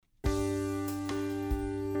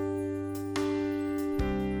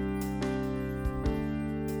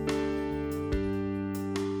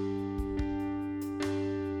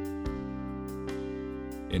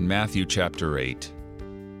In Matthew chapter 8,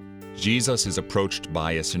 Jesus is approached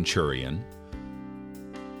by a centurion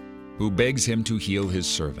who begs him to heal his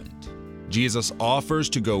servant. Jesus offers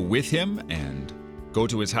to go with him and go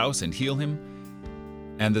to his house and heal him,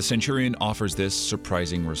 and the centurion offers this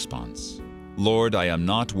surprising response. "Lord, I am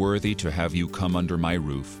not worthy to have you come under my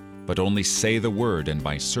roof, but only say the word and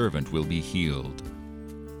my servant will be healed."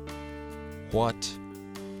 What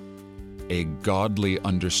a godly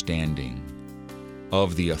understanding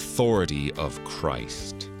of the authority of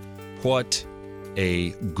Christ. What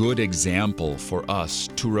a good example for us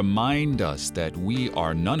to remind us that we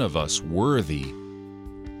are none of us worthy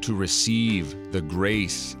to receive the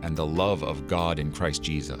grace and the love of God in Christ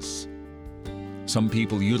Jesus. Some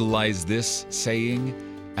people utilize this saying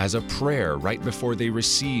as a prayer right before they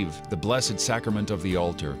receive the blessed sacrament of the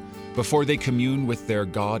altar, before they commune with their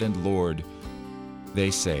God and Lord. They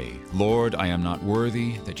say, "Lord, I am not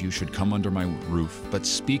worthy that you should come under my roof, but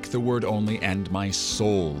speak the word only, and my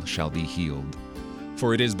soul shall be healed.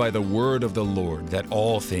 For it is by the word of the Lord that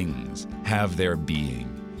all things have their being,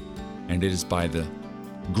 and it is by the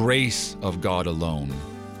grace of God alone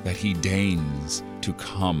that He deigns to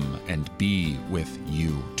come and be with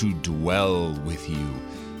you, to dwell with you,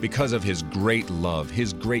 because of His great love,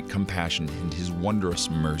 His great compassion, and His wondrous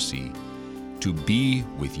mercy, to be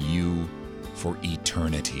with you for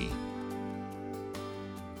eternity."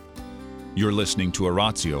 You're listening to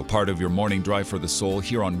Oratio, part of your morning drive for the soul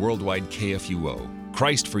here on Worldwide KFUO.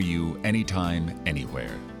 Christ for you, anytime,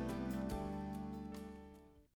 anywhere.